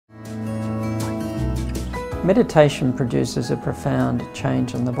Meditation produces a profound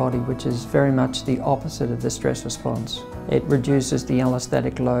change in the body, which is very much the opposite of the stress response. It reduces the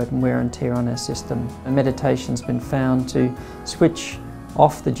allostatic load and wear and tear on our system. And meditation's been found to switch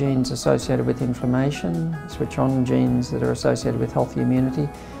off the genes associated with inflammation, switch on genes that are associated with healthy immunity.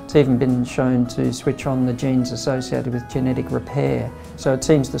 It's even been shown to switch on the genes associated with genetic repair. So it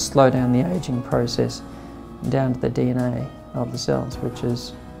seems to slow down the aging process down to the DNA of the cells, which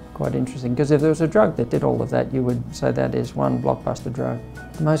is quite interesting, because if there was a drug that did all of that, you would say that is one blockbuster drug.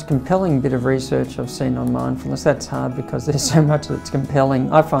 The most compelling bit of research I've seen on mindfulness, that's hard because there's so much that's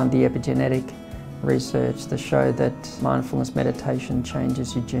compelling. I find the epigenetic research to show that mindfulness meditation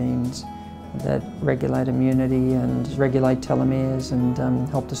changes your genes that regulate immunity and regulate telomeres and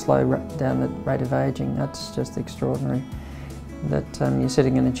help to slow down the rate of aging. That's just extraordinary. That you're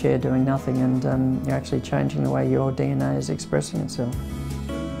sitting in a chair doing nothing and you're actually changing the way your DNA is expressing itself.